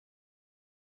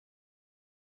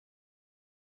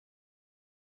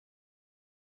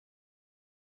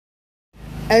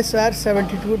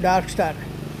SR-72 Darkstar.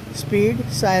 Speed,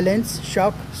 silence,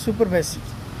 shock, supremacy.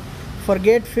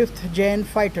 Forget 5th gen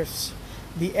fighters.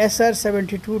 The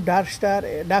SR-72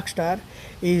 Darkstar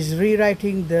is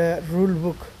rewriting the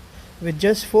rulebook with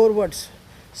just 4 words: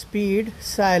 speed,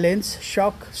 silence,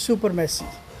 shock, supremacy.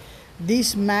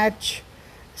 This Mach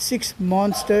 6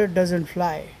 monster doesn't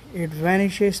fly, it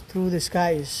vanishes through the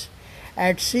skies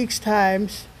at 6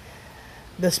 times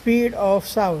the speed of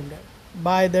sound.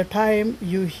 By the time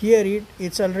you hear it,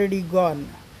 it's already gone.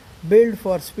 Built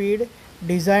for speed,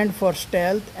 designed for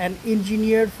stealth, and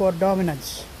engineered for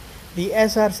dominance. The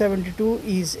SR-72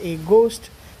 is a ghost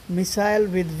missile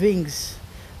with wings.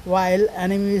 While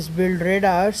enemies build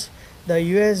radars, the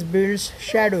US builds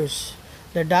shadows.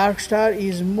 The Darkstar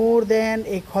is more than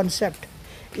a concept.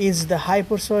 It's the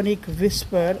hypersonic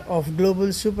whisper of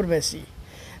global supremacy.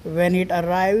 When it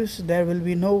arrives, there will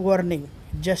be no warning,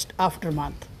 just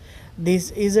aftermath.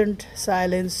 This isn't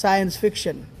science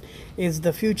fiction. It's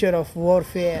the future of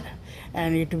warfare,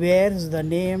 and it wears the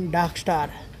name Darkstar.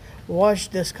 Watch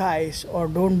the skies or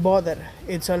don't bother.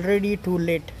 It's already too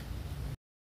late.